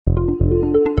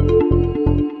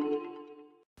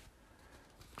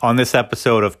On this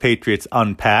episode of Patriots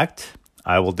Unpacked,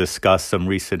 I will discuss some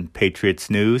recent Patriots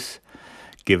news,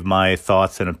 give my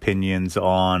thoughts and opinions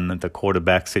on the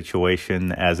quarterback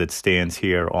situation as it stands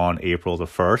here on April the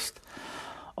 1st.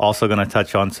 Also going to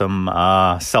touch on some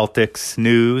Celtics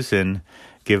news and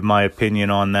give my opinion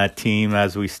on that team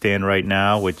as we stand right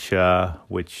now, which I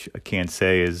can't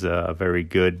say is a very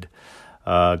good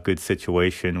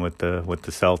situation with the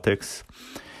Celtics.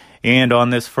 And on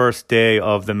this first day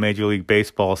of the Major League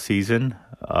Baseball season,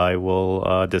 I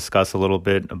will discuss a little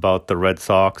bit about the Red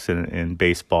Sox and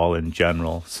baseball in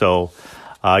general. So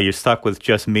you're stuck with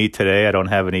just me today. I don't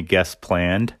have any guests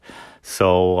planned.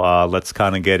 So let's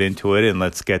kind of get into it and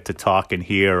let's get to talking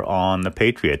here on the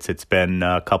Patriots. It's been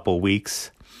a couple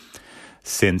weeks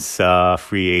since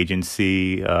free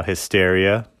agency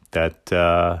hysteria that,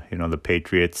 the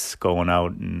Patriots going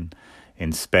out and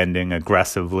spending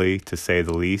aggressively, to say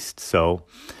the least. So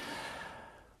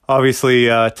obviously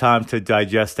time to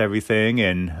digest everything.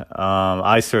 And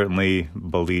I certainly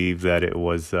believe that it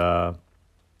was, a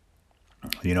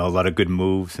lot of good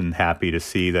moves, and happy to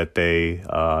see that they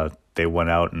went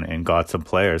out and got some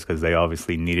players because they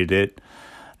obviously needed it.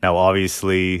 Now,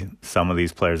 obviously, some of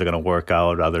these players are going to work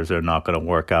out. Others are not going to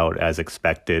work out as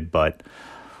expected. But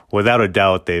without a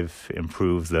doubt, they've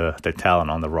improved the talent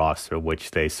on the roster,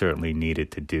 which they certainly needed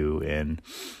to do. And,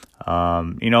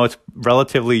 it's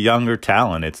relatively younger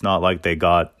talent. It's not like they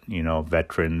got,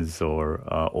 veterans or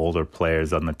older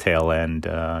players on the tail end,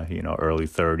 early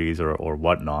 30s or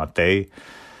whatnot. They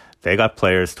got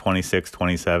players 26,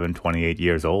 27, 28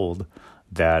 years old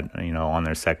that, on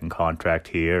their second contract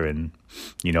here. And,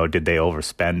 did they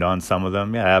overspend on some of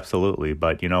them? Yeah, absolutely.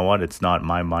 But you know what? It's not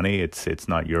my money. It's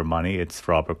not your money. It's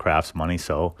Robert Kraft's money.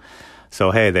 So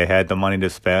hey, they had the money to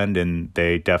spend, and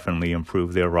they definitely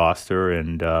improved their roster.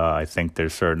 And I think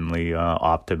there's certainly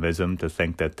optimism to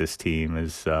think that this team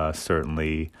is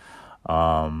certainly,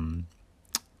 playoff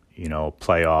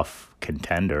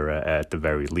contender at the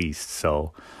very least.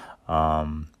 So,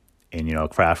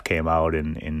 Kraft came out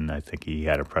and I think he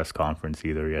had a press conference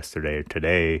either yesterday or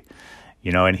today,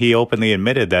 and he openly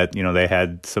admitted that, they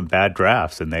had some bad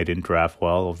drafts and they didn't draft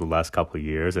well over the last couple of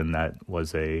years. And that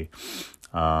was they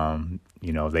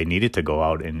needed to go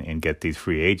out and get these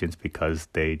free agents because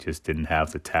they just didn't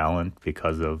have the talent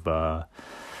because of the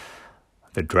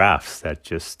drafts that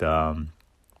just, weren't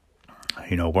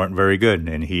very good.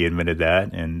 And he admitted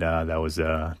that. And that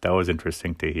was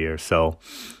interesting to hear. So,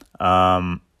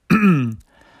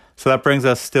 so that brings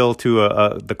us still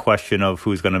to the question of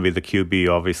who's going to be the QB.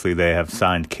 Obviously, they have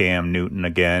signed Cam Newton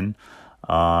again,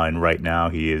 and right now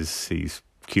he's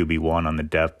QB1 on the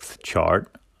depth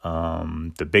chart.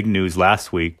 The big news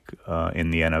last week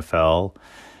in the NFL,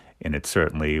 and it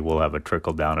certainly will have a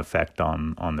trickle-down effect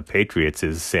on the Patriots,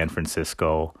 is San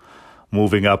Francisco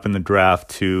moving up in the draft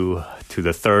to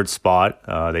the third spot.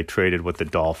 They traded with the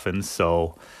Dolphins,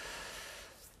 so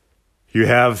you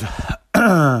have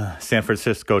San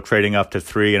Francisco trading up to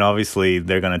 3, and obviously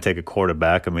they're going to take a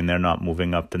quarterback. I mean, they're not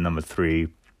moving up to number 3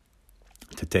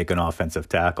 to take an offensive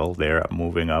tackle. They're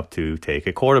moving up to take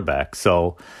a quarterback.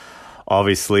 So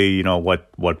obviously,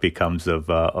 what becomes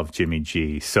of Jimmy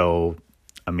G. So,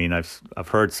 I mean, I've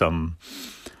heard some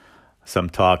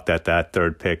talk that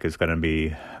third pick is going to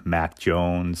be Mac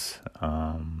Jones,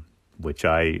 which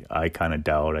I kind of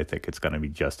doubt. I think it's going to be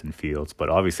Justin Fields, but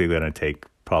obviously they're going to take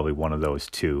probably one of those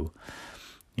two.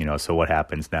 So what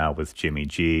happens now with Jimmy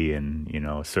G, and,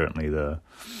 certainly the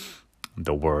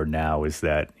word now is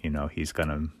that, he's going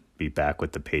to be back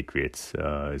with the Patriots.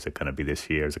 Is it going to be this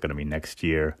year? Is it going to be next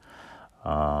year?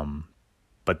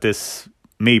 But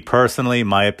me personally,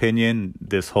 my opinion,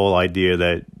 this whole idea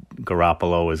that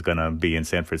Garoppolo is going to be in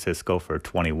San Francisco for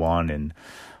 21 and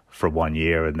for 1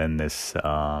 year, and then this,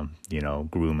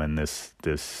 grooming this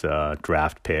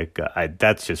draft pick,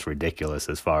 that's just ridiculous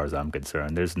as far as I'm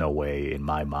concerned. There's no way in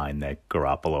my mind that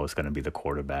Garoppolo is going to be the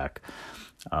quarterback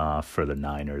for the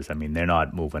Niners. I mean, they're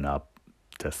not moving up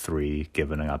to 3,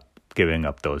 giving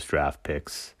up those draft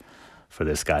picks for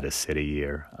this guy to sit a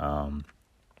year.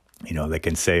 They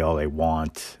can say all they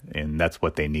want, and that's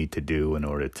what they need to do in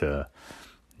order to,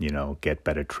 get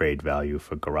better trade value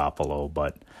for Garoppolo,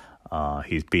 but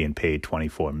he's being paid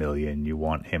 $24 million. You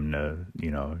want him to,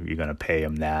 you're going to pay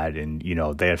him that. And,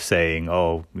 they're saying,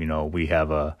 we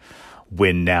have a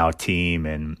win now team,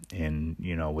 and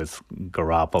with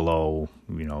Garoppolo,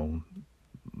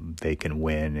 they can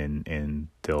win and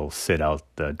they'll sit out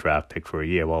the draft pick for a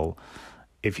year. Well,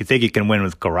 if you think you can win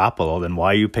with Garoppolo, then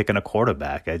why are you picking a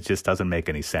quarterback? It just doesn't make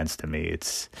any sense to me.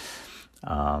 It's,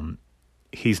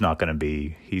 he's not going to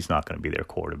be their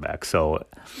quarterback. So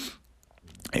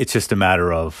it's just a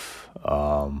matter of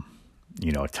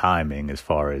timing as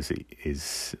far as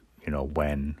is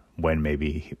when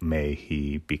maybe may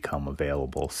he become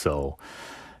available. So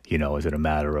is it a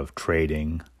matter of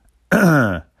trading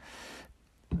for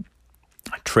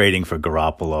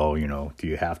Garoppolo? Do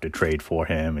you have to trade for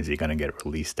him? Is he going to get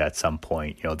released at some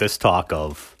point? This talk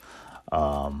of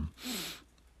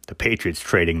the Patriots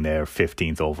trading their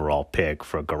 15th overall pick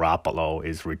for Garoppolo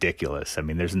is ridiculous. I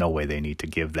mean, there's no way they need to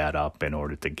give that up in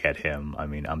order to get him. I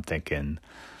mean, I'm thinking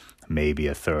maybe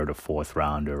a third or fourth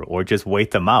rounder, or just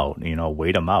wait them out,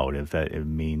 wait him out if that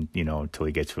until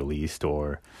he gets released,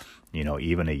 or,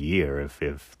 even a year if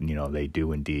they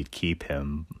do indeed keep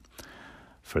him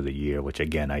for the year, which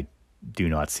again, I do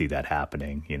not see that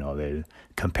happening. They're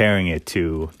comparing it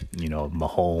to,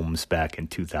 Mahomes back in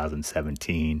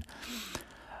 2017.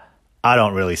 I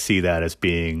don't really see that as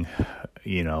being,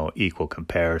 equal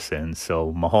comparison.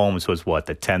 So Mahomes was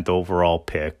the 10th overall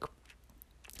pick,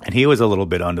 and he was a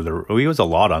lot under the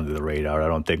radar. I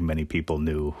don't think many people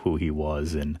knew who he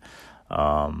was. And,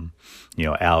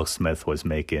 Alex Smith was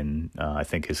making, I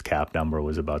think his cap number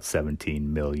was about $17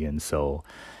 million. So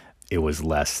it was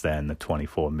less than the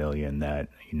 $24 million that,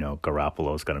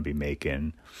 Garoppolo is going to be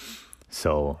making.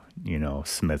 So,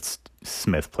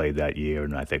 Smith played that year,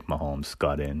 and I think Mahomes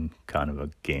got in kind of a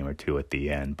game or two at the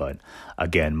end. But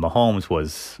again, Mahomes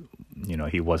was,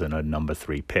 he wasn't a number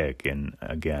 3 pick, and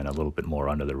again, a little bit more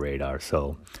under the radar.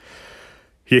 So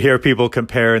you hear people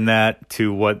comparing that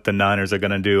to what the Niners are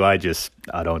going to do. I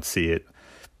don't see it.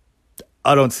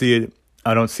 I don't see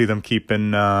them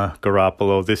keeping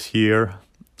Garoppolo this year.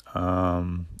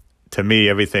 To me,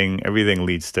 everything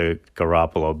leads to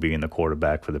Garoppolo being the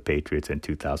quarterback for the Patriots in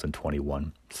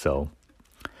 2021. So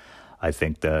I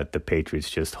think that the Patriots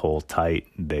just hold tight.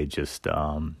 They just,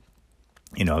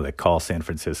 they call San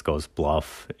Francisco's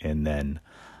bluff, and then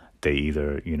they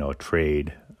either,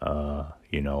 trade, a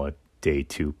day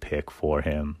 2 pick for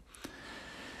him,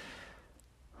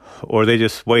 or they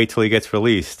just wait till he gets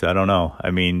released. I don't know.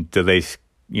 I mean, do they...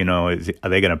 are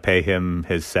they going to pay him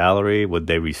his salary? Would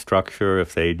they restructure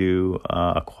if they do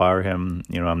acquire him?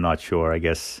 I'm not sure. I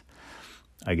guess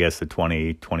the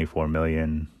 24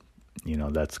 million,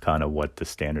 that's kind of what the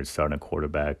standard starting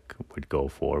quarterback would go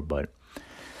for. But,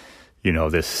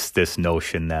 this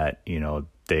notion that,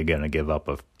 they're going to give up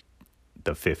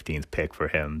the 15th pick for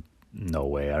him, no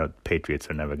way. Patriots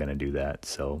are never going to do that.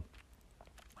 So,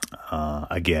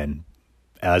 again,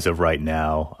 as of right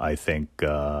now, I think...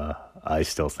 I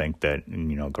still think that,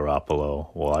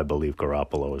 Garoppolo, I believe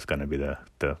Garoppolo is going to be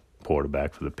the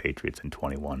quarterback for the Patriots in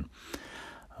 21.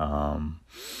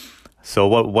 So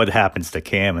what happens to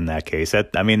Cam in that case?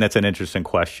 That's an interesting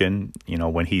question.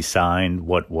 When he signed,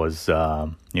 what was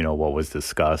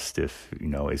discussed? If,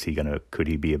 could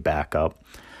he be a backup?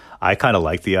 I kind of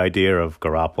like the idea of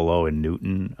Garoppolo and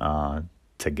Newton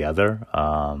together,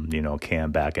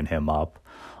 Cam backing him up.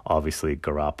 Obviously,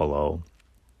 Garoppolo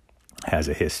has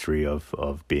a history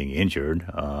of being injured,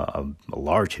 a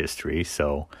large history.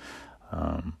 So,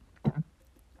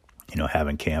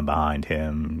 having Cam behind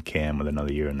him, Cam with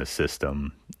another year in the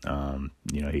system,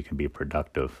 he can be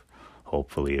productive,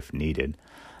 hopefully, if needed.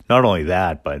 Not only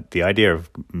that, but the idea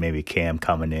of maybe Cam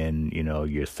coming in,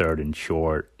 your 3rd and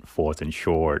short, 4th and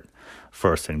short,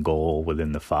 1st and goal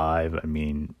within the 5. I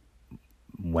mean,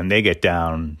 when they get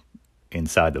down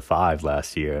inside the 5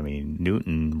 last year,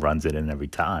 Newton runs it in every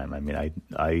time.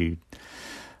 I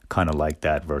kind of like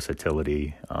that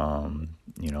versatility,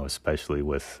 especially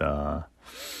with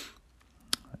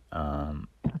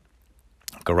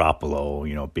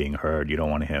Garoppolo, being hurt. You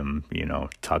don't want him,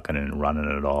 tucking and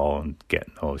running it all and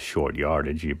getting those short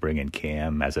yardage. You bring in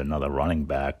Cam as another running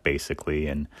back, basically,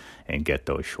 and get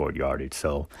those short yardage.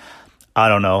 So I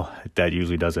don't know. That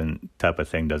usually doesn't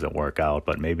work out,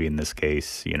 but maybe in this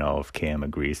case, if Cam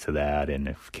agrees to that, and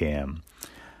if Cam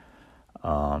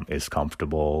is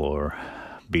comfortable or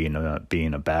being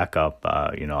a backup,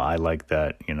 I like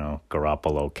that.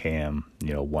 Garoppolo, Cam,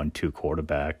 1-2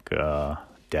 quarterback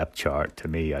depth chart. To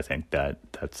me, I think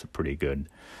that's a pretty good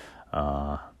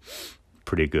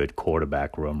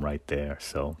quarterback room right there.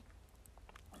 So.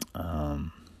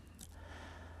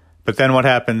 But then what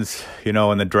happens, in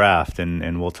the draft,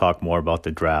 and we'll talk more about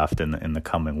the draft in the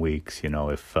coming weeks,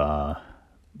 if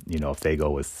they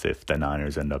go if the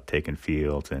Niners end up taking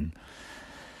Fields, and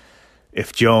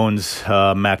if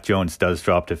Mac Jones does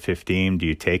drop to 15, do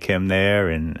you take him there?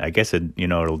 And I guess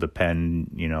it'll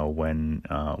depend, when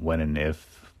and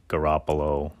if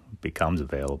Garoppolo becomes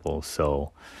available.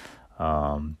 So,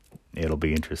 it'll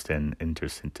be interesting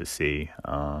to see.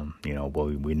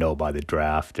 We know by the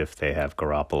draft if they have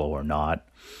Garoppolo or not.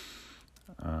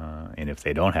 And if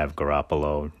they don't have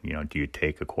Garoppolo, do you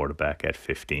take a quarterback at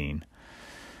 15?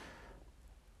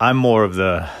 I'm more of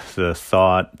the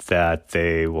thought that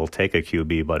they will take a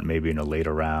QB, but maybe in a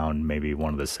later round, maybe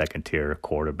one of the second-tier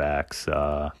quarterbacks,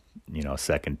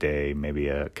 second day, maybe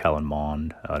a Kellen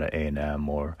Mond out of A&M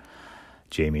or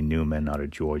Jamie Newman out of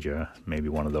Georgia, maybe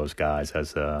one of those guys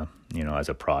as a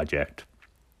project.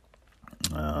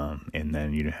 And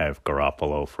then you have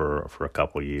Garoppolo for a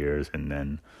couple of years, and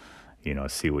then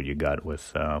see what you got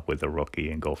with the rookie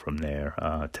and go from there.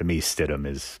 To me,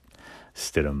 Stidham.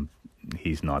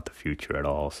 He's not the future at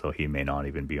all, so he may not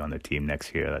even be on the team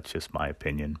next year. That's just my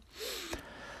opinion.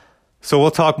 So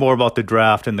we'll talk more about the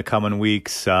draft in the coming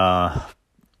weeks. Do a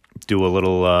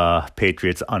little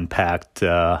Patriots Unpacked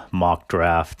mock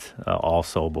draft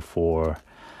also before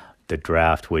the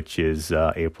draft, which is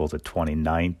April the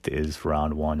 29th, is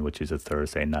round one, which is a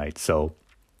Thursday night. So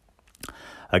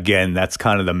again, that's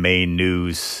kind of the main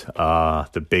news,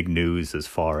 the big news as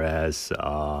far as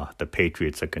the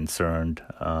Patriots are concerned.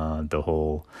 The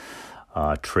whole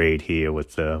trade here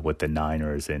with the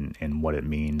Niners and what it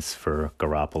means for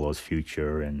Garoppolo's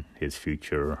future and his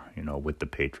future, with the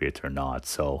Patriots or not.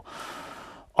 So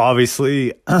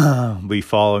obviously, be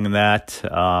following that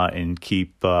and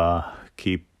keep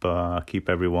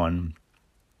everyone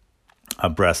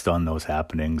abreast on those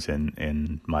happenings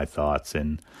and my thoughts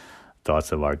and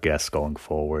thoughts of our guests going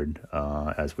forward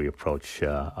as we approach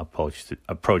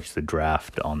the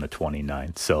draft on the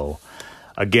 29th. So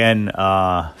again,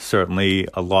 certainly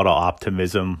a lot of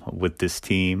optimism with this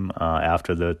team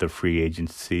after the free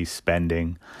agency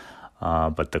spending.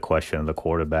 But the question of the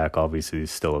quarterback obviously is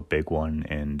still a big one,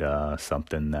 and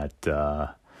something that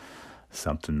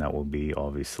will be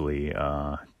obviously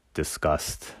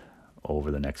discussed over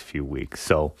the next few weeks.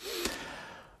 So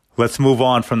let's move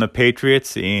on from the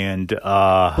Patriots and,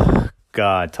 talk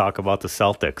about the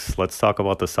Celtics. Let's talk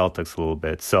about the Celtics a little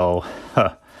bit. So,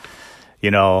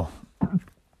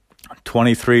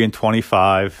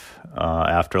 23-25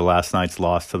 after last night's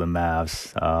loss to the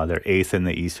Mavs. They're 8th in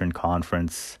the Eastern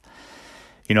Conference.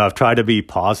 I've tried to be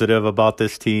positive about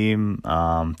this team,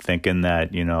 thinking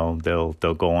that,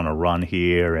 they'll go on a run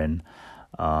here and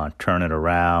turn it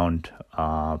around.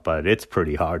 But it's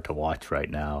pretty hard to watch right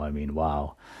now. I mean,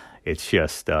 wow. It's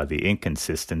just the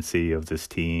inconsistency of this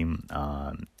team.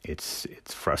 It's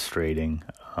frustrating.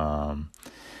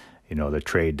 The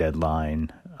trade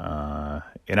deadline.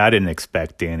 And I didn't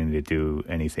expect Danny to do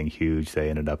anything huge. They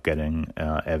ended up getting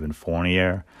Evan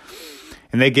Fournier.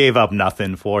 And they gave up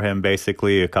nothing for him,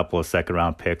 basically, a couple of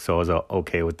second-round picks, so I was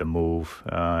okay with the move.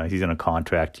 He's in a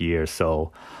contract year,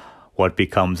 so what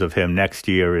becomes of him next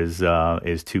year is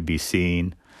to be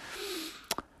seen.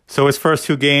 So his first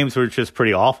two games were just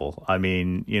pretty awful. I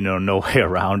mean, no way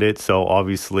around it. So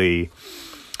obviously,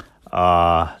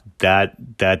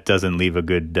 that doesn't leave a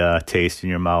good taste in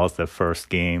your mouth. The first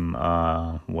game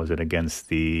was it against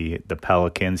the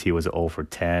Pelicans? He was 0 for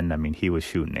 10. I mean, he was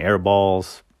shooting air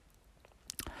balls.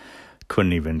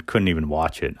 Couldn't even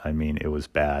watch it. I mean, it was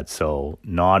bad. So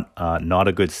not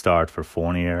a good start for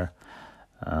Fournier.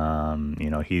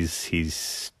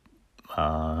 He's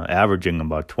averaging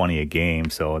about 20 a game,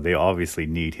 so they obviously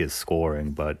need his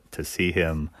scoring. But to see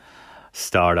him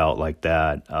start out like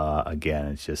that, again,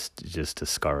 it's just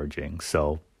discouraging.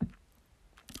 So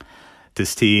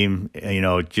this team,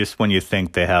 just when you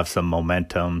think they have some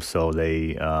momentum, so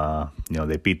they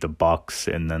beat the Bucks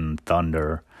and then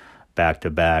Thunder back to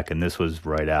back, and this was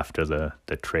right after the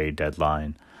trade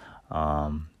deadline.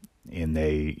 And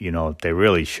they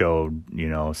really showed,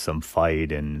 some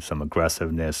fight and some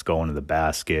aggressiveness going to the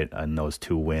basket in those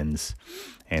two wins.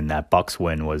 And that Bucks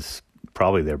win was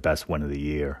probably their best win of the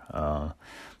year.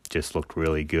 Just looked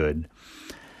really good.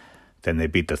 Then they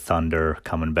beat the Thunder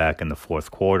coming back in the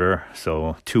fourth quarter.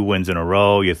 So 2 wins in a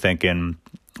row. You're thinking,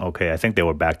 okay, I think they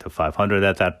were back to 500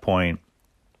 at that point.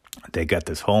 They got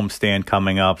this homestand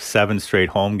coming up, 7 straight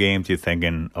home games. You're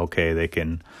thinking, okay, they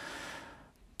can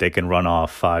run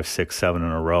off 5, 6, 7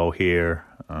 in a row here,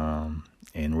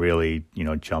 and really,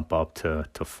 jump up to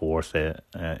fourth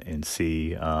and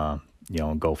see, and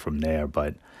go from there.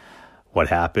 But what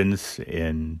happens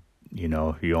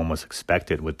you almost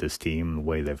expect it with this team, the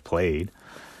way they've played.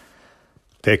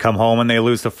 They come home and they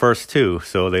lose the first 2.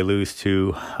 So they lose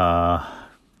to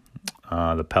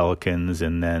the Pelicans,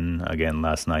 and then again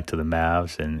last night to the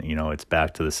Mavs, and it's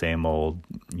back to the same old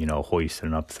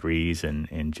hoisting up threes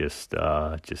and just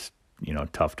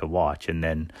tough to watch. And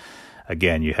then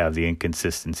again, you have the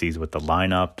inconsistencies with the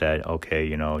lineup that, okay,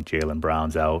 Jaylen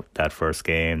Brown's out that first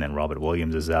game, then Robert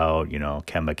Williams is out,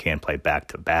 Kemba can't play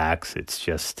back-to-backs. It's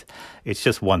just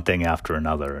one thing after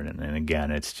another. And again,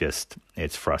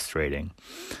 it's frustrating.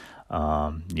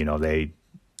 They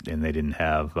didn't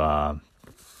have,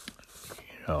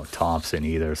 Thompson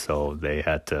either, so they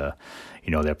had to,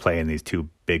 they're playing these two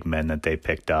big men that they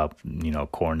picked up,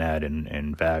 Cornette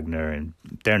and Wagner, and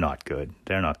they're not good.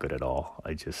 They're not good at all.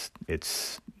 They're just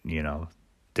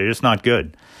not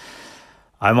good.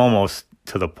 I'm almost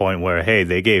to the point where, hey,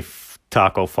 they gave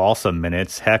Taco Fall some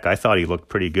minutes. Heck, I thought he looked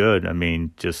pretty good. I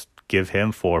mean, just give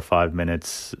him 4 or 5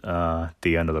 minutes at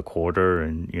the end of the quarter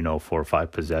and, 4 or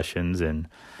 5 possessions and,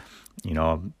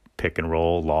 pick and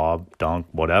roll, lob, dunk,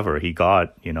 whatever. He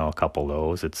got, a couple of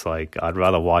those. It's like, I'd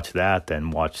rather watch that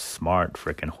than watch Smart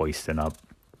freaking hoisting up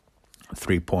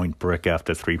 3-point brick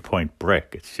after 3-point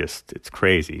brick. It's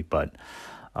crazy. But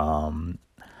I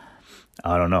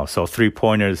don't know. So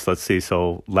 3-pointers, let's see.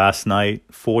 So last night,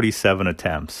 47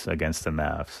 attempts against the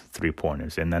Mavs,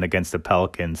 3-pointers. And then against the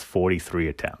Pelicans, 43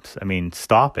 attempts. I mean,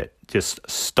 stop it. Just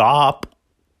stop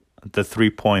the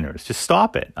 3-pointers. Just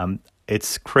stop it.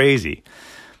 It's crazy.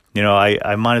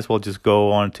 I might as well just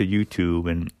go on to YouTube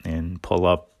and pull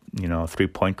up,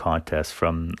 3-point contests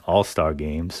from All-Star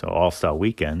games or All-Star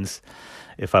weekends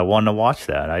if I want to watch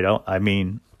that.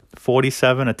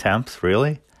 47 attempts,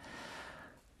 really?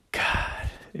 God,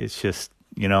 it's just,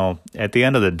 at the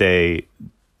end of the day,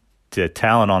 the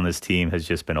talent on this team has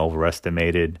just been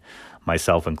overestimated,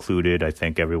 myself included. I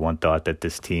think everyone thought that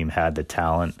this team had the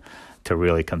talent to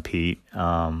really compete.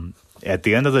 At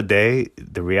the end of the day,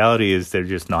 the reality is they're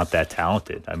just not that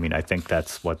talented. I mean, I think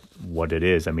that's what it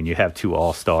is. I mean, you have 2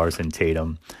 all-stars in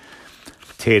Tatum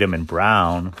and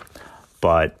Brown,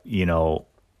 but,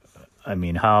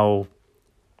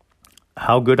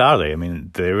 how good are they? I mean,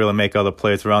 do they really make other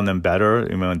players around them better?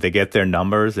 They get their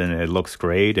numbers and it looks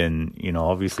great. And,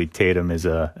 obviously Tatum is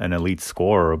an elite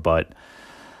scorer, but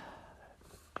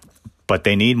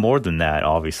they need more than that,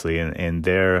 obviously. And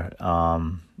they're,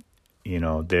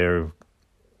 their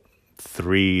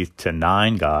 3 to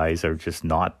 9 guys are just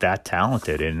not that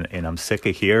talented. And I'm sick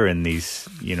of hearing these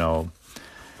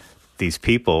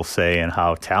people saying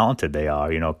how talented they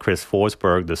are. Chris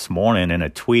Forsberg this morning in a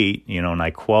tweet, and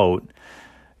I quote,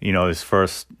 his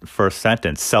first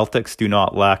sentence, "Celtics do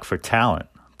not lack for talent,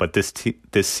 but this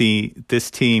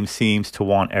team seems to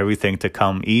want everything to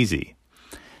come easy."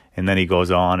 And then he goes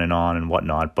on and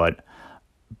whatnot, but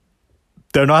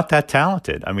they're not that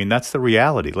talented. I mean, that's the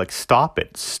reality. Like, stop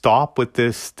it. Stop with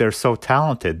this. They're so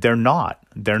talented. They're not.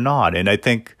 And I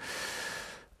think,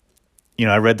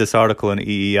 I read this article in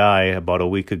EEI about a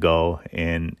week ago,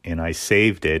 and I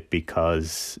saved it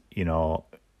because,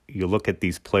 you look at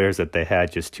these players that they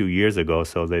had just 2 years ago.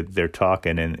 So they're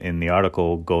talking, and the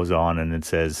article goes on and it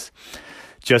says,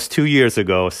 just 2 years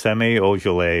ago, Semi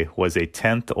Ojeleye was a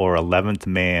 10th or 11th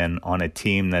man on a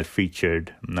team that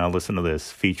featured, now listen to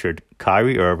this, featured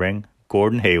Kyrie Irving,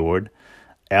 Gordon Hayward,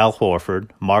 Al Horford,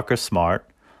 Marcus Smart,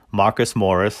 Marcus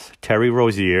Morris, Terry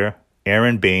Rozier,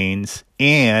 Aaron Baines,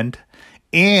 and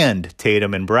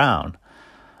Tatum and Brown.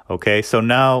 Okay, so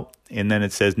now, and then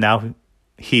it says now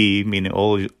he, meaning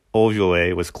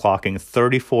Ojeleye, was clocking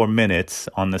 34 minutes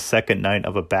on the second night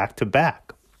of a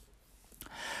back-to-back.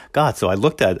 God, so I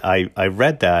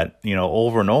read that,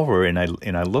 over and over, and I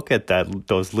look at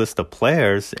those list of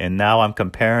players, and now I'm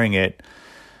comparing it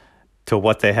to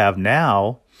what they have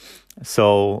now.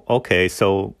 So, okay,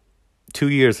 so 2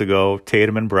 years ago,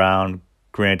 Tatum and Brown,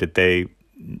 granted they,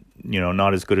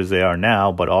 not as good as they are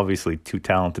now, but obviously 2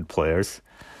 talented players,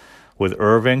 with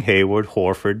Irving, Hayward,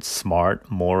 Horford, Smart,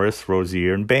 Morris,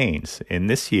 Rozier, and Baines. In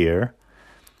this year,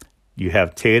 you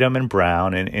have Tatum and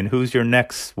Brown, and who's your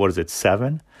next,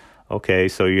 7? Okay,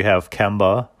 so you have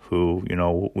Kemba, who,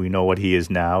 we know what he is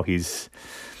now. He's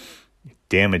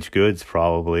damaged goods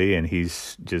probably, and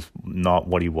he's just not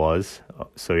what he was.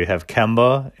 So you have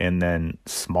Kemba, and then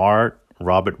Smart,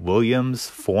 Robert Williams,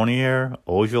 Fournier,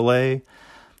 Ojeleye.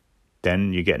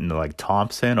 Then you get into like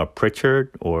Thompson or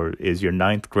Pritchard, or is your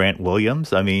 9th Grant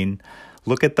Williams? I mean,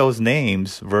 look at those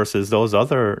names versus those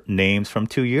other names from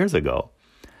 2 years ago.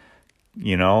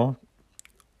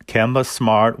 Kemba,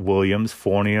 Smart, Williams,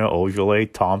 Fournier,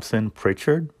 Ojeleye, Thompson,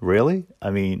 Pritchard? Really?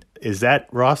 I mean, is that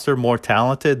roster more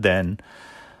talented than,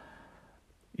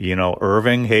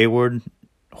 Irving, Hayward,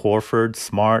 Horford,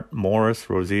 Smart, Morris,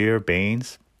 Rozier,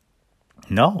 Baines?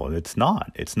 No, it's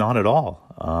not. It's not at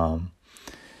all.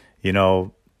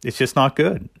 It's just not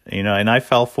good. And I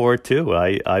fell for it too.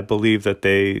 I believe that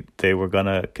they were going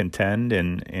to contend,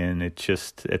 and it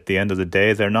just, at the end of the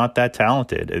day, they're not that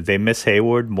talented. They miss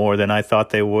Hayward more than I thought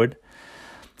they would,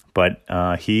 but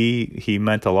he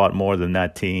meant a lot more than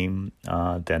that team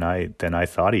than I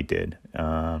thought he did.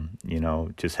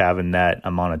 Just having that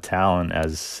amount of talent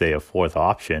as, say, a fourth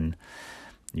option,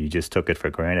 you just took it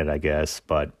for granted, I guess.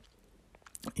 But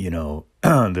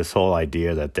this whole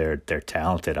idea that they're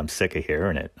talented, I'm sick of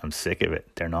hearing it. I'm sick of it.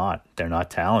 They're not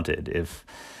talented. If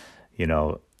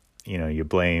you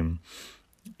blame,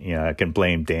 I can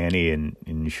blame Danny, and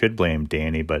you should blame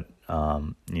Danny, but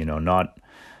not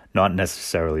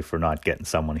necessarily for not getting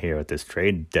someone here at this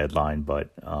trade deadline, but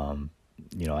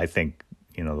I think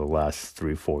the last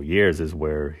 3-4 years is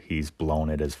where he's blown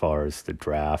it as far as the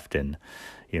draft, and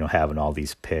having all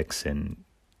these picks, and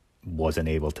wasn't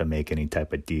able to make any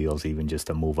type of deals, even just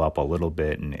to move up a little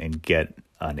bit and get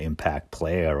an impact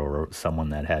player or someone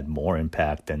that had more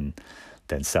impact than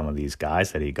some of these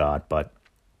guys that he got. But,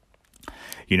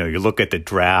 you look at the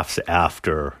drafts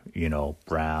after,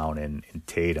 Brown and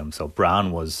Tatum. So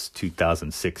Brown was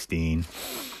 2016.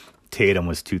 Tatum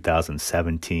was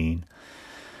 2017.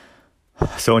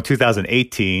 So in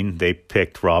 2018, they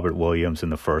picked Robert Williams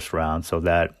in the first round. So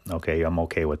that, okay, I'm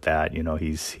okay with that.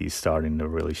 He's starting to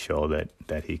really show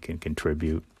that he can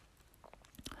contribute.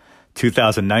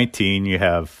 2019, you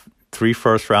have 3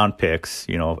 first-round picks.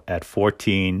 At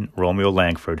 14, Romeo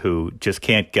Langford, who just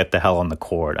can't get the hell on the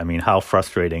court. I mean, how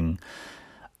frustrating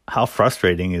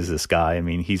is this guy? I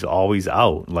mean, he's always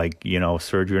out,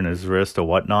 surgery in his wrist or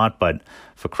whatnot. But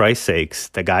for Christ's sakes,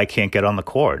 the guy can't get on the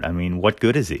court. I mean, what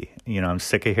good is he? I'm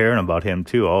sick of hearing about him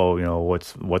too. Oh,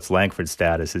 what's Langford's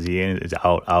status? Is he in? Is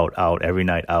out every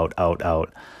night? Out.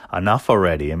 Enough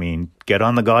already. I mean, get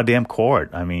on the goddamn court.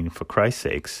 I mean, for Christ's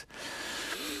sakes.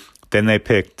 Then they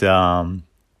picked the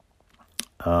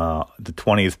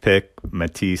 20th pick,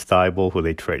 Matisse Thybulle, who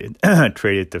they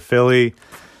traded to Philly.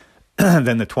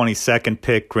 Then the 22nd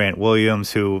pick, Grant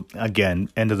Williams, who, again,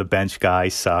 end of the bench guy,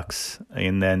 sucks.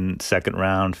 And then second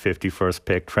round, 51st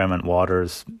pick, Tremont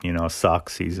Waters,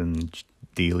 sucks. He's in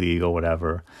D-League or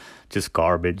whatever. Just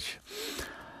garbage.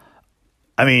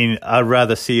 I mean, I'd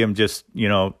rather see him just,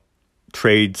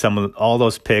 trade all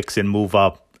those picks and move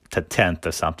up to 10th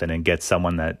or something and get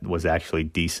someone that was actually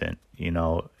decent.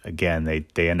 Again,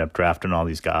 they end up drafting all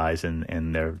these guys,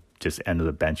 and they're just end of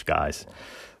the bench guys.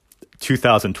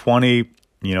 2020,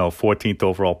 14th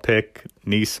overall pick,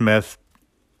 Nesmith,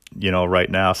 right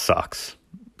now sucks.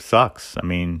 I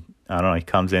mean, I don't know. He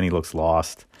comes in, he looks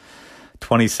lost.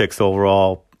 26th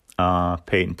overall,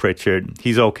 Peyton Pritchard.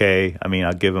 He's okay. I mean,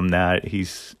 I'll give him that.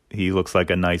 He looks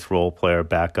like a nice role player,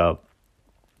 backup.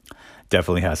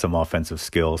 Definitely has some offensive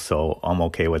skills, so I'm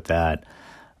okay with that.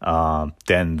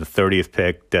 Then the 30th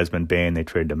pick, Desmond Bane, they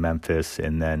traded to Memphis,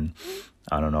 and then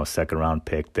I don't know, second round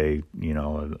pick, they,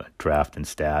 draft and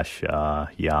stash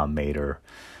Yam Mater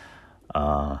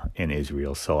in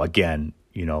Israel. So again,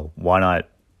 why not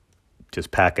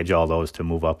just package all those to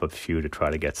move up a few to try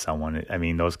to get someone? I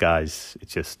mean, those guys,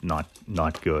 it's just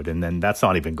not good. And then that's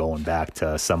not even going back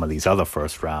to some of these other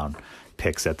first round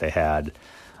picks that they had.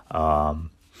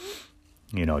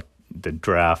 The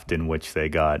draft in which they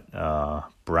got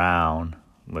Brown,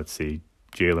 let's see,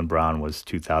 Jaylen Brown was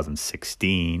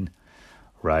 2016.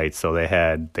 Right, so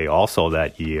they also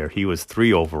that year, he was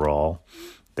 3 overall.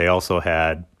 They also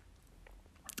had,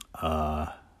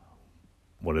 what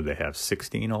did they have,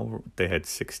 16 over? They had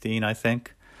 16, I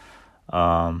think. They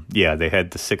had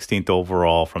the 16th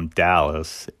overall from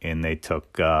Dallas, and they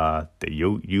took the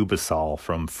Ubasal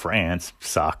from France.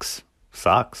 Sucks.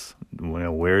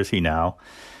 Where is he now?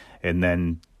 And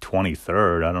then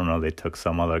 23rd, I don't know, they took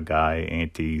some other guy,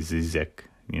 Ante Zizic.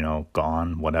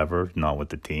 Gone, whatever, not with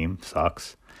the team,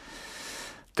 sucks.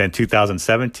 Then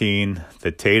 2017,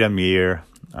 the Tatum year,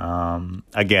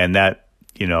 again, that,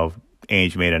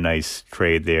 Ainge made a nice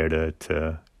trade there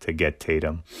to get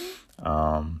Tatum,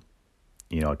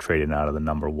 trading out of the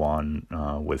number 1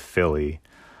 with Philly.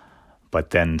 But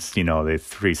then, they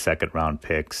 3 second round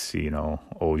picks,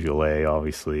 Ojale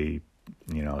obviously,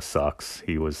 sucks.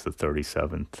 He was the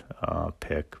 37th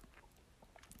pick.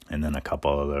 And then a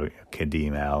couple other,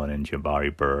 Kadeem Allen and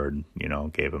Jabari Bird,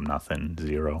 gave him nothing,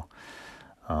 0.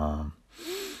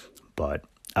 But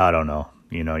I don't know.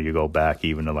 You go back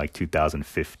even to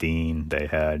 2015, they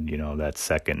had, that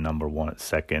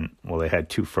they had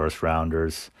 2 first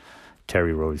rounders,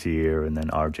 Terry Rozier and then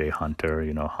RJ Hunter.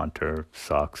 Hunter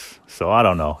sucks. So I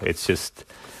don't know. It's just,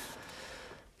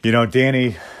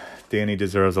 Danny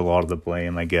deserves a lot of the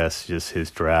blame, I guess. Just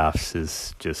his drafts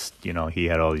is just, he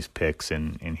had all these picks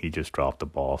and he just dropped the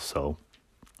ball. So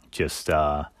just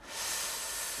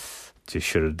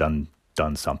should have done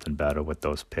something better with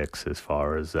those picks as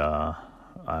far as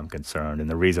I'm concerned. And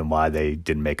the reason why they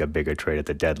didn't make a bigger trade at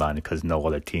the deadline is because no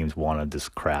other teams wanted this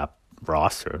crap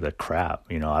roster. That crap,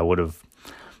 I would have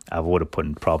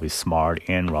put probably Smart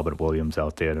and Robert Williams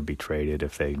out there to be traded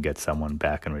if they get someone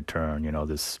back in return.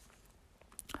 This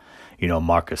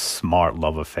Marcus Smart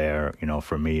love affair,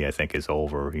 for me, I think is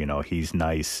over. He's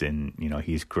nice and,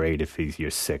 he's great if he's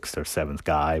your sixth or seventh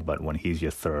guy, but when he's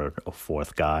your third or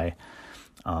fourth guy,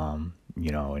 and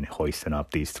hoisting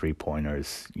up these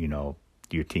 3-pointers,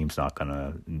 your team's not going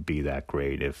to be that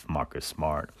great if Marcus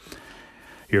Smart,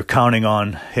 you're counting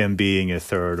on him being your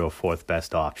third or fourth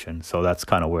best option. So that's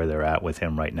kind of where they're at with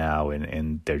him right now,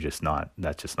 and that's just not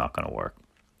going to work.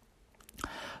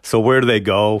 So where do they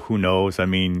go? Who knows? I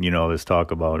mean, there's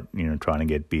talk about, trying to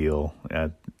get Beal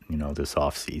at, this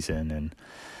off season, and,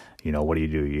 what do?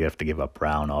 You have to give up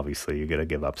Brown, obviously. You got to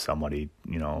give up somebody,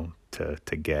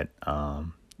 to get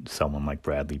someone like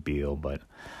Bradley Beal, but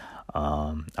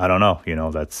I don't know.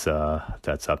 That's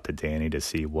up to Danny to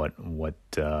see what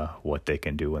they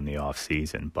can do in the off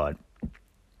season. But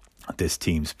this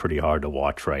team's pretty hard to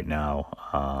watch right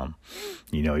now.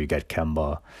 You got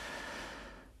Kemba.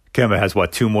 Kemba has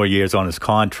 2 more years on his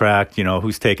contract.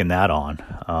 Who's taking that on?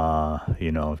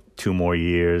 2 more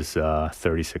years,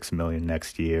 $36 million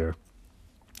next year.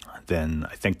 Then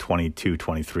I think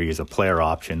 22-23 is a player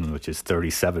option, which is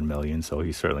 $37 million. So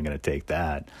he's certainly going to take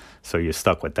that. So you're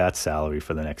stuck with that salary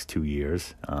for the next 2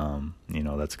 years.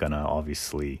 That's going to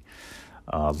obviously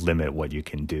limit what you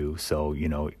can do. So,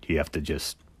 you have to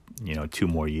just, 2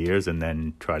 more years and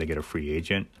then try to get a free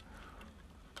agent.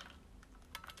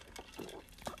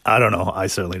 I don't know. I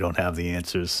certainly don't have the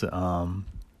answers.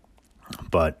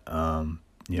 But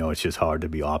it's just hard to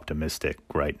be optimistic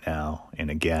right now. And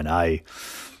again, I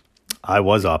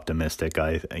was optimistic.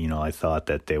 I thought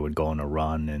that they would go on a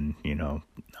run and,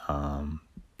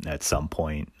 at some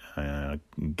point,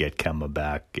 get Kemba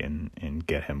back and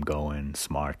get him going,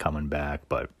 Smart coming back.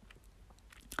 But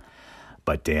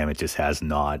damn, it just has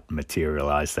not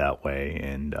materialized that way.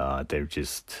 And they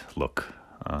just look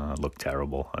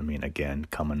terrible. I mean, again,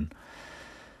 coming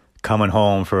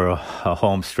home for a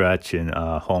home stretch and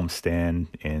a home stand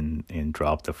and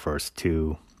drop the first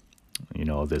 2,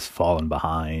 this falling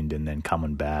behind and then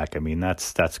coming back. I mean,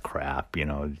 that's crap.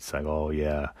 It's like, oh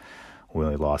yeah, we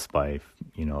only lost by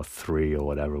 3 or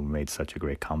whatever. We made such a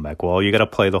great comeback. Well, you got to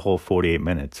play the whole 48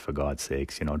 minutes for God's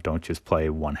sakes. Don't just play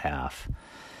one half.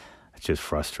 It's just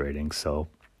frustrating. So.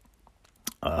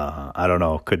 I don't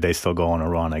know. Could they still go on a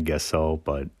run? I guess so,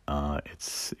 but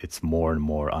it's more and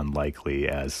more unlikely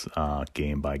as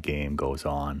game by game goes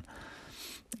on,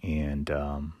 and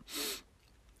I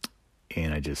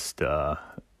just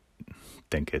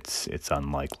think it's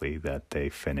unlikely that they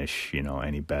finish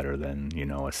any better than a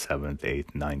 7th,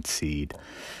 8th, 9th seed,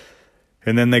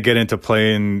 and then they get into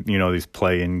playing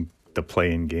the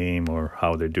play-in game or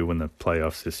how they're doing the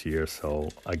playoffs this year. So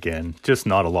again, just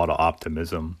not a lot of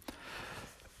optimism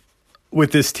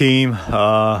with this team,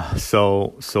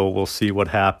 so we'll see what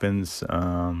happens.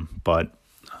 But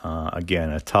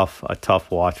again, a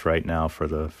tough watch right now for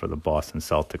the Boston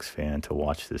Celtics fan to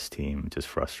watch this team. Just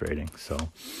frustrating. So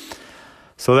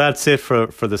that's it for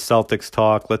the Celtics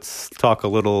talk. Let's talk a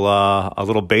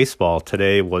little baseball.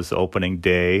 Today was opening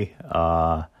day.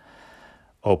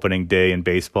 Opening day in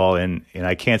baseball, and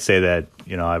I can't say that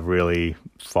I've really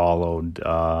followed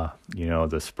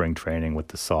the spring training with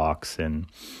the Sox and.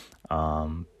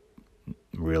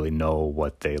 Really know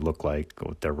what they look like,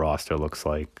 what their roster looks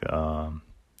like. But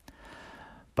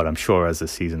I'm sure as the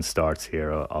season starts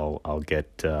here, I'll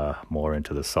get more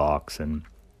into the Sox and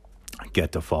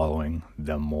get to following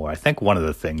them more. I think one of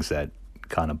the things that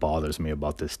kind of bothers me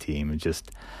about this team is just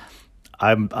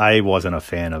I wasn't a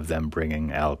fan of them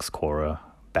bringing Alex Cora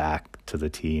back to the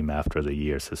team after the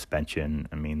year suspension.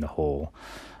 I mean, the whole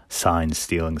sign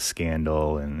stealing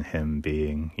scandal and him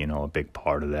being, a big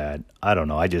part of that. I don't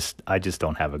know. I just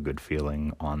don't have a good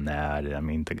feeling on that. I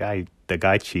mean, the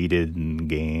guy cheated in the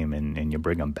game and you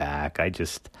bring him back. I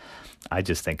just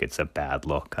think it's a bad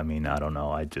look. I mean, I don't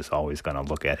know. I just always going to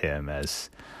look at him as,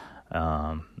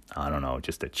 I don't know,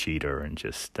 just a cheater and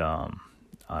just, I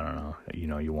don't know.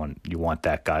 You want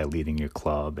that guy leading your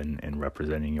club and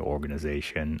representing your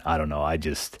organization. I don't know.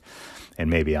 And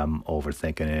maybe I'm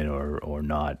overthinking it or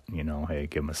not. Hey,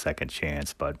 give him a second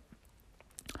chance. But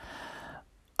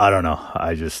I don't know.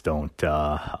 I just don't.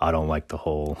 I don't like the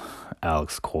whole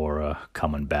Alex Cora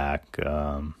coming back.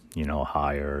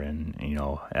 higher. And,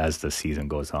 as the season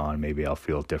goes on, maybe I'll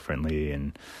feel differently,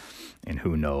 and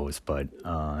who knows. But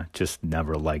just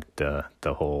never liked the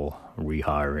whole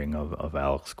rehiring of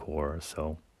Alex Cora.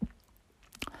 So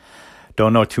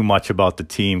don't know too much about the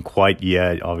team quite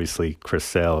yet. Obviously, Chris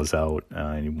Sale is out,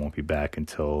 and he won't be back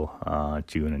until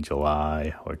June,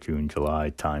 July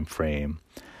time frame.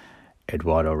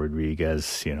 Eduardo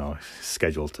Rodriguez,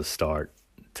 scheduled to start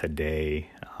today,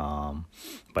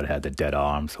 but had the dead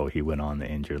arm, so he went on the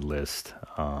injured list.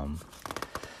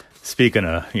 Speaking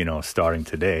of, starting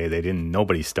today,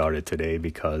 nobody started today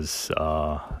because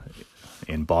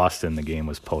in Boston the game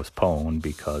was postponed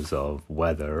because of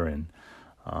weather, and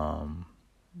I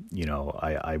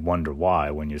wonder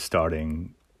why when you're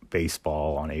starting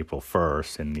baseball on April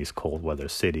 1st in these cold weather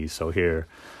cities. So here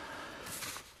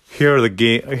were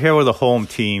the home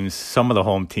teams, some of the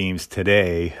home teams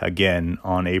today, again,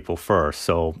 on April 1st.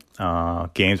 So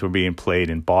games were being played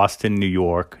in Boston, New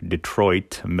York,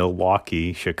 Detroit,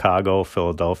 Milwaukee, Chicago,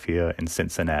 Philadelphia, and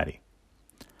Cincinnati.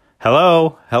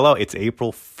 Hello, it's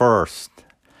April 1st.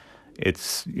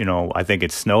 It's, I think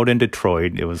it snowed in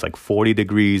Detroit. It was like 40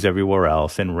 degrees everywhere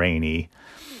else and rainy.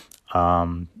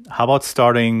 How about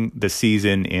starting the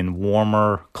season in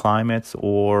warmer climates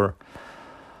or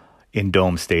in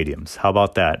dome stadiums? How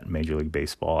about that, Major League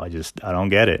Baseball? I don't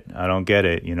get it.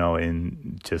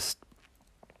 In just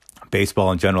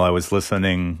baseball in general. I was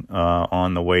listening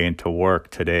on the way into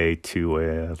work today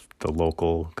to the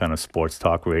local kind of sports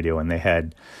talk radio, and they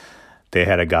had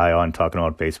a guy on talking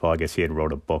about baseball. I guess he had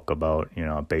wrote a book about,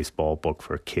 a baseball book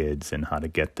for kids and how to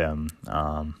get them,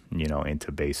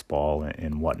 into baseball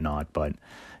and whatnot. But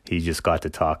he just got to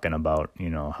talking about,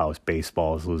 how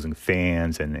baseball is losing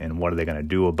fans and what are they going to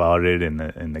do about it.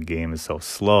 And the game is so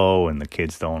slow and the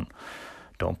kids don't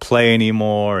play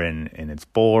anymore and it's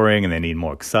boring and they need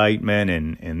more excitement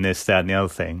and this, that, and the other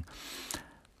thing.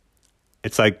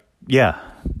 It's like, yeah,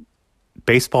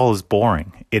 baseball is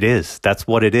boring. It is. That's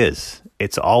what it is.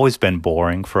 It's always been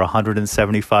boring for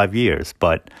 175 years,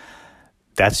 but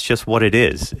that's just what it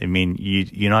is. I mean,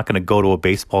 you're not going to go to a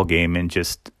baseball game and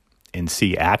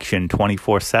see action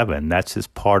 24/7. That's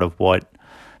just part of what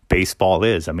baseball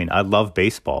is. I mean, I love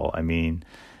baseball.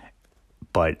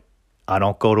 But I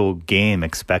don't go to a game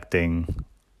expecting,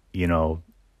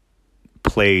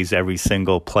 plays every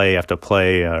single play after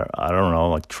play, or I don't know,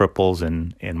 like triples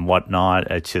and whatnot.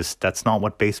 It's just, that's not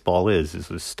what baseball is. It's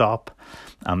just stop.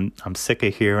 I'm sick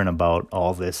of hearing about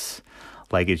all this.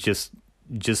 Like it just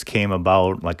came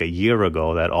about like a year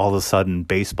ago that all of a sudden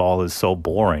baseball is so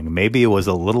boring. Maybe it was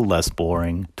a little less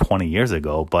boring 20 years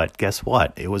ago, but guess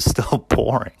what? It was still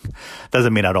boring.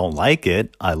 Doesn't mean I don't like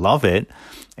it. I love it.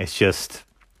 It's just,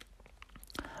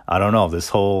 I don't know, this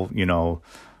whole,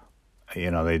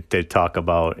 they talk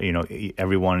about,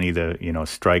 everyone either,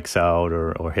 strikes out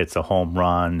or hits a home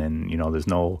run and, there's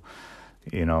no,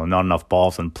 not enough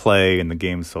balls in play and the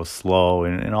game's so slow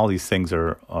and all these things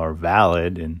are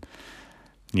valid. And,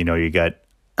 you got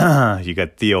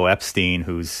Theo Epstein,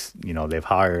 who's, they've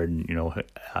hired,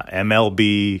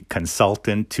 MLB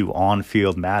consultant to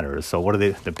on-field matters. So what are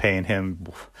they're paying him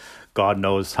God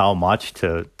knows how much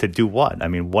to do what? I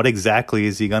mean, what exactly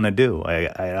is he going to do? I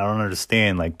don't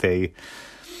understand. Like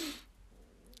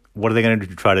what are they going to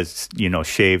do to try to,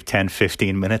 shave 10,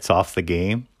 15 minutes off the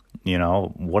game?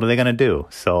 What are they going to do?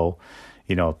 So,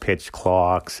 pitch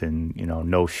clocks and,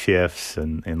 no shifts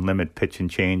and limit pitch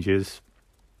and changes.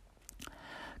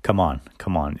 Come on.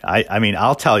 I mean,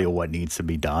 I'll tell you what needs to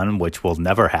be done, which will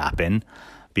never happen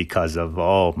because of,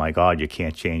 oh my God, you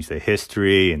can't change the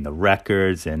history and the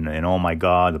records and oh my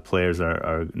God, the players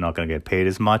are not going to get paid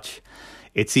as much.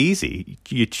 It's easy.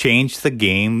 You change the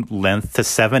game length to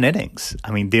 7 innings.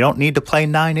 I mean, they don't need to play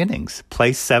 9 innings.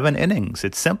 Play 7 innings.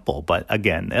 It's simple. But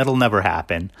again, it'll never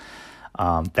happen.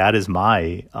 That is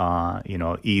my,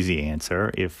 easy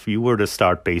answer. If you were to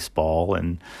start baseball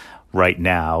and right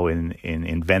now and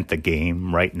invent the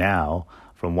game right now,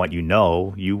 from what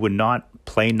you would not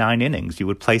play 9 innings. You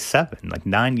would play 7. Like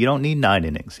 9, you don't need 9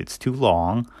 innings. It's too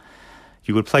long.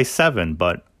 You would play 7,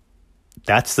 but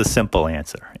that's the simple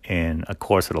answer. And of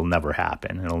course, it'll never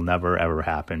happen. It'll never, ever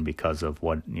happen because of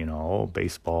what,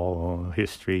 baseball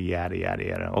history, yada, yada,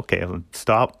 yada. Okay,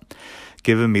 stop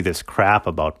giving me this crap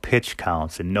about pitch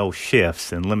counts and no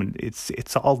shifts and limit.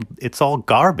 It's all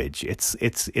garbage.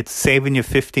 It's saving you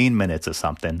 15 minutes or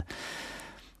something.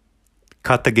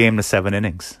 Cut the game to 7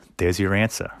 innings. There's your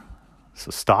answer.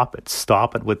 So stop it.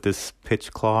 Stop it with this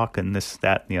pitch clock and this,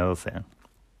 that, and the other thing.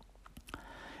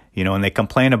 And they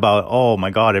complain about, oh my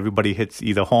God, everybody hits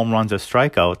either home runs or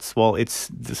strikeouts. Well,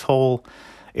 it's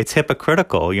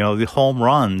hypocritical. The home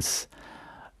runs,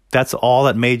 that's all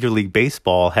that Major League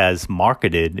Baseball has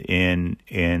marketed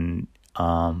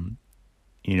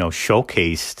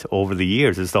showcased over the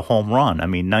years is the home run. I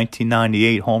mean,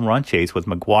 1998 home run chase with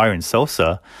McGwire and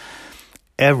Sosa.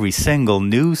 Every single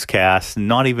newscast,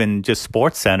 not even just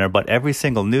Sports Center, but every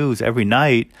single news every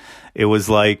night, it was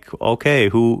like, okay,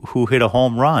 who hit a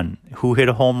home run? Who hit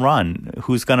a home run?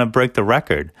 Who's going to break the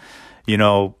record?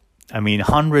 I mean,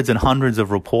 hundreds and hundreds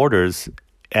of reporters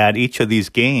at each of these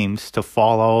games to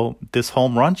follow this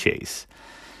home run chase.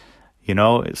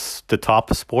 It's the top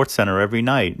of Sports Center every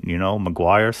night.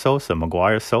 McGwire Sosa.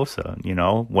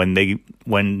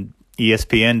 When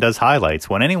ESPN does highlights,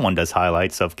 when anyone does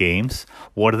highlights of games,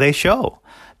 what do they show?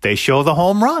 They show the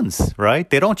home runs, right?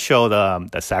 They don't show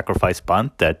the sacrifice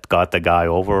bunt that got the guy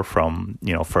over from,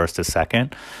 first to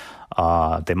second.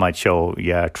 They might show,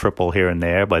 triple here and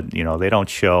there, but, they don't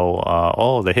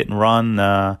show, the hit and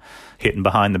run, hitting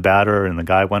behind the batter and the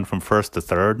guy went from first to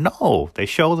third. No, they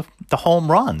show the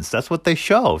home runs. That's what they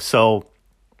show. So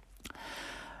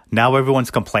now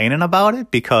everyone's complaining about it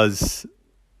because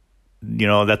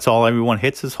that's all everyone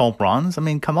hits is home runs. I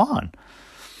mean, come on.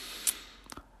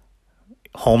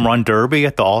 Home run derby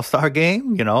at the All-Star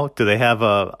game, do they have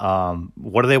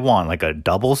what do they want? Like a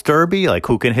doubles derby? Like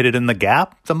who can hit it in the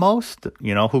gap the most?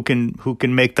 Who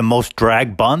can make the most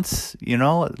drag bunts?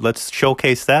 Let's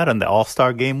showcase that on the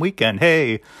All-Star game weekend.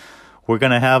 Hey, we're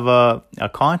going to have a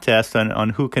contest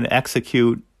on who can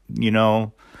execute,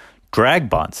 drag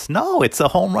bunts. No, it's a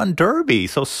home run derby.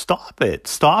 So stop it.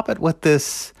 Stop it with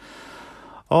this.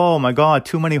 Oh my God,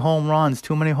 too many home runs.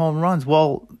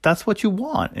 Well, that's what you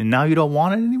want. And now you don't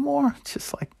want it anymore? It's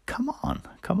just like, come on.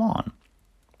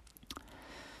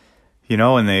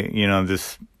 And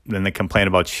then they complain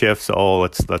about shifts. Oh,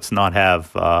 let's not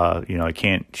have, you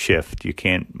can't shift. You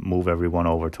can't move everyone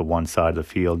over to one side of the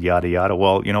field, yada, yada.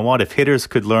 Well, you know what? If hitters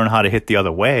could learn how to hit the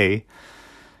other way,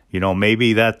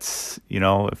 maybe that's,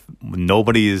 if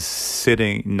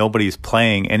nobody's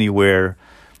playing anywhere,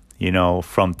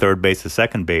 from third base to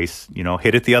second base,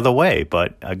 hit it the other way.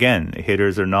 But again,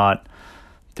 hitters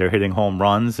they're hitting home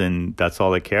runs and that's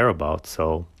all they care about.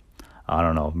 So I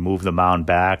don't know, move the mound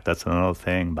back. That's another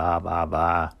thing.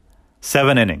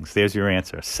 7 innings. There's your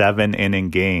answer.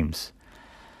 7-inning games.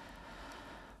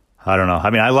 I don't know. I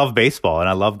mean, I love baseball and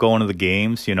I love going to the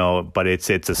games, but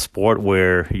it's a sport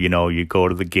where, you go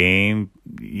to the game,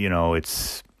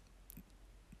 it's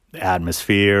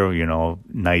atmosphere,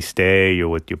 nice day, you're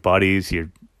with your buddies, you're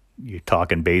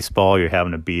talking baseball, you're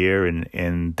having a beer,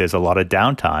 and there's a lot of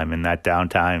downtime. And that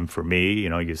downtime for me,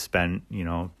 you spend,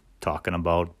 talking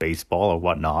about baseball or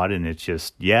whatnot, and it's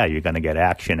just, you're going to get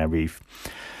action every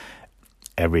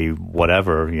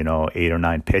whatever, 8 or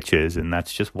 9 pitches, and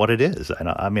that's just what it is.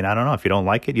 I mean, I don't know. If you don't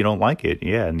like it, you don't like it.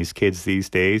 Yeah, and these kids these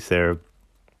days,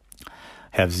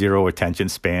 have zero attention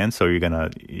span, so you're gonna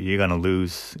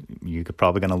lose. You're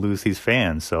probably gonna lose these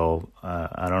fans. So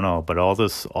I don't know, but all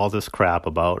this crap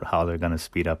about how they're gonna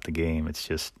speed up the game, it's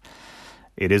just,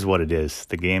 it is what it is.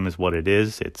 The game is what it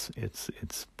is.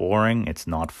 It's boring. It's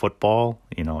not football.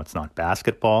 It's not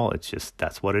basketball. It's just,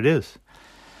 that's what it is.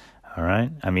 All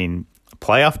right. I mean,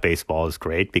 playoff baseball is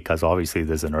great because obviously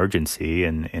there's an urgency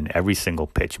and every single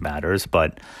pitch matters.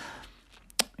 But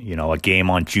a game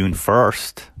on June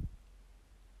 1st.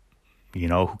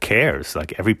 Who cares?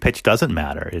 Like every pitch doesn't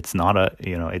matter. It's not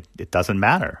it doesn't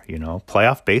matter.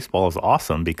 Playoff baseball is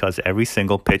awesome because every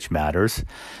single pitch matters.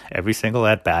 Every single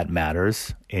at bat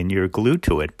matters and you're glued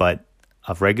to it. But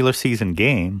a regular season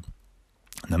game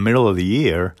in the middle of the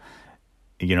year,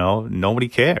 nobody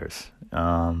cares.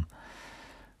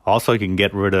 Also, you can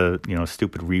get rid of,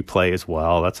 stupid replay as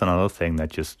well. That's another thing that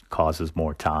just causes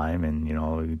more time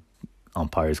and,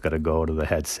 umpires got to go to the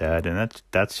headset and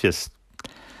that's just,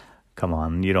 come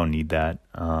on, you don't need that.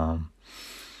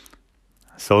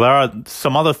 So there are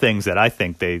some other things that I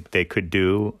think they could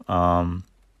do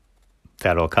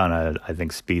that'll kind of, I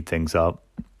think, speed things up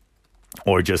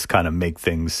or just kind of make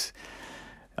things,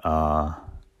 a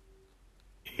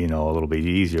little bit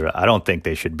easier. I don't think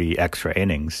they should be extra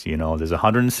innings. There's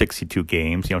 162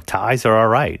 games. Ties are all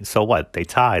right. So what? They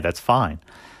tie. That's fine.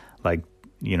 Like,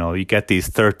 you get these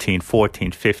 13,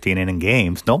 14, 15 inning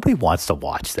games. Nobody wants to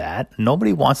watch that.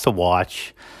 Nobody wants to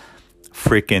watch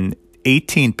freaking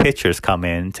 18 pitchers come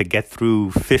in to get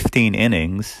through 15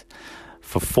 innings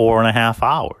for 4.5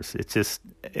 hours. It's just,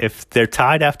 if they're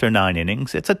tied after 9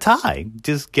 innings, it's a tie.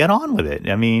 Just get on with it.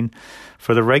 I mean,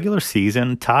 for the regular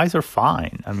season, ties are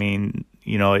fine. I mean,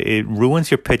 it ruins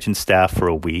your pitching staff for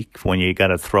a week when you got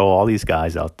to throw all these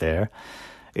guys out there.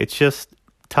 It's just,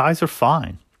 ties are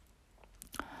fine.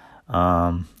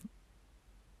 And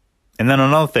then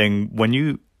another thing, when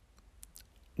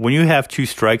when you have 2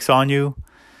 strikes on you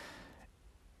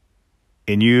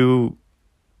and you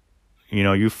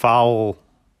foul,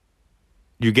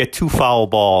 you get 2 foul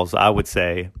balls, I would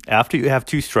say. After you have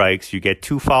 2 strikes, you get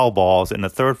 2 foul balls, and the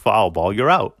third foul ball, you're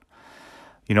out.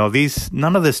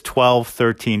 None of this 12,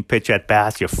 13 pitch at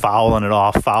bats, you're fouling it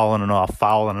off.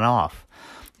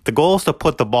 The goal is to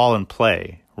put the ball in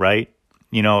play, right?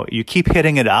 You keep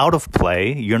hitting it out of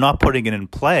play. You're not putting it in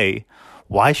play.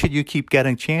 Why should you keep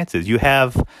getting chances? You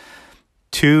have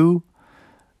 2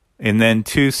 and then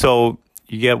 2. So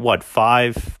you get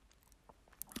 5,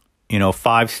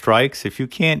 5 strikes. If you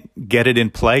can't get it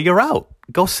in play, you're out.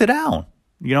 Go sit down.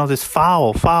 This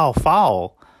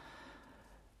foul.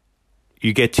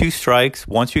 You get 2 strikes.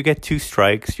 Once you get 2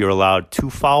 strikes, you're allowed 2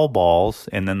 foul balls,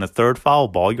 and then the third foul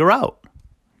ball, you're out.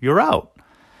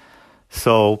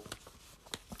 So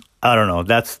I don't know.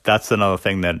 That's another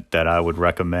thing that I would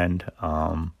recommend.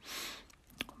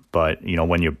 But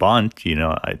when you bunt,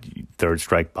 third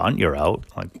strike bunt, you're out.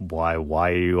 Like why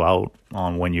are you out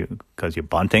on because you're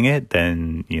bunting it?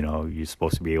 Then you're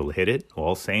supposed to be able to hit it.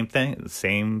 Well, same thing. The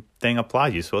same thing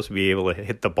applies. You're supposed to be able to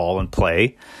hit the ball in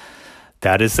play.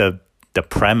 That is the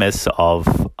premise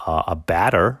of a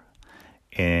batter,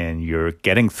 and you're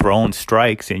getting thrown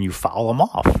strikes and you foul them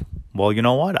off. Well, you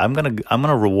know what? I'm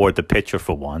gonna reward the pitcher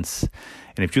for once.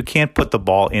 And if you can't put the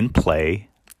ball in play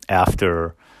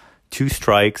after 2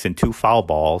 strikes and 2 foul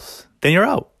balls, then you're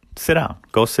out. Sit down.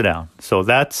 Go sit down. So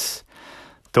those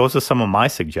are some of my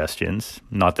suggestions.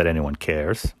 Not that anyone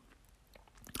cares.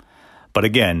 But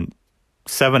again,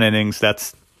 7 innings,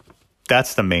 that's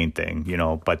the main thing,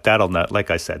 but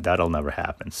like I said, that'll never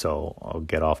happen. So I'll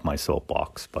get off my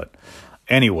soapbox. But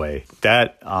anyway,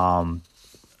 I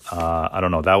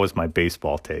don't know. That was my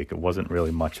baseball take. It wasn't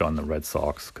really much on the Red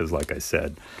Sox because, like I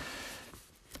said,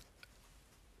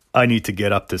 I need to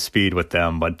get up to speed with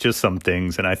them, but just some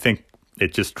things. And I think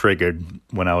it just triggered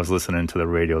when I was listening to the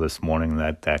radio this morning,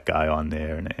 that guy on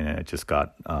there, and it just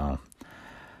got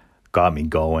me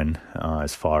going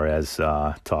as far as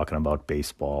talking about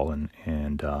baseball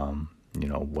and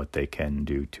what they can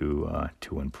do to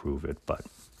improve it. But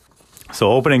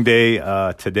so opening day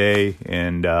today,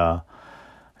 and I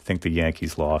think the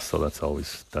Yankees lost, so that's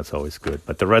always good.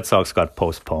 But the Red Sox got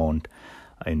postponed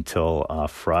until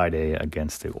Friday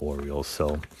against the Orioles,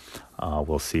 so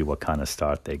we'll see what kind of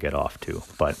start they get off to.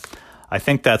 But I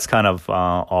think that's kind of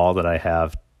all that I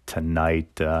have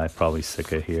tonight. I'm probably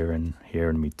sick of hearing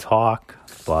me talk,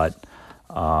 but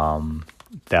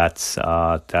that's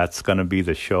going to be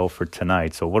the show for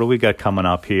tonight. So what do we got coming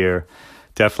up here?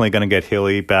 Definitely going to get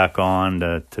Hilly back on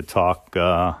to talk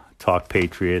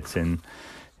Patriots and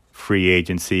free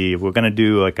agency. We're going to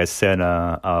do, like I said,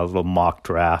 a little mock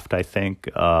draft, I think,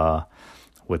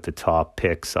 with the top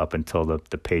picks up until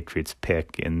the Patriots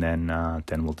pick, and then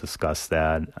we'll discuss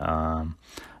that. I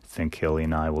think Hilly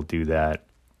and I will do that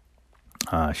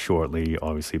shortly,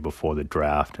 obviously before the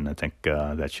draft, and I think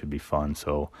that should be fun.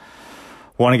 So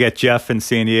want to get Jeff in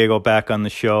San Diego back on the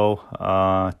show,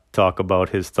 talk about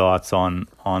his thoughts on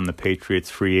the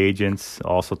Patriots free agents,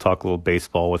 also talk a little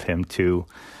baseball with him too.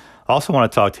 I also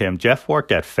want to talk to him. Jeff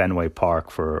worked at Fenway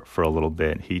Park for a little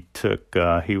bit. He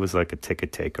was like a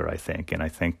ticket taker, I think, and I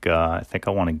think I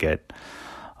want to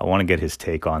get his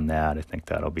take on that. I think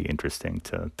that'll be interesting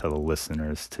to the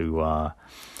listeners to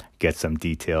get some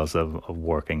details of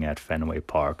working at Fenway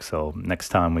Park. So next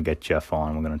time we get Jeff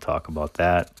on, we're going to talk about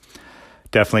that.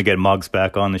 Definitely get Muggs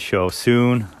back on the show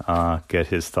soon. Get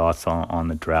his thoughts on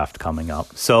the draft coming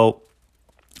up. So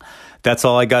that's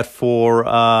all I got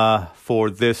for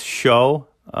this show.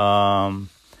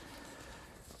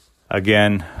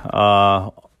 Again,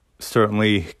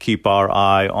 certainly keep our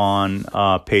eye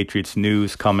on Patriots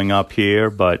news coming up here.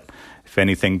 But if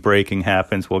anything breaking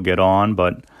happens, we'll get on.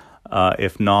 But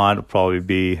if not, it'll probably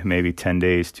be maybe 10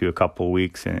 days to a couple of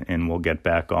weeks, and we'll get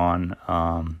back on.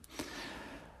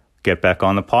 Get back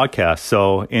on the podcast.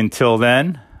 So until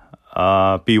then,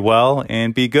 be well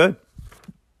and be good.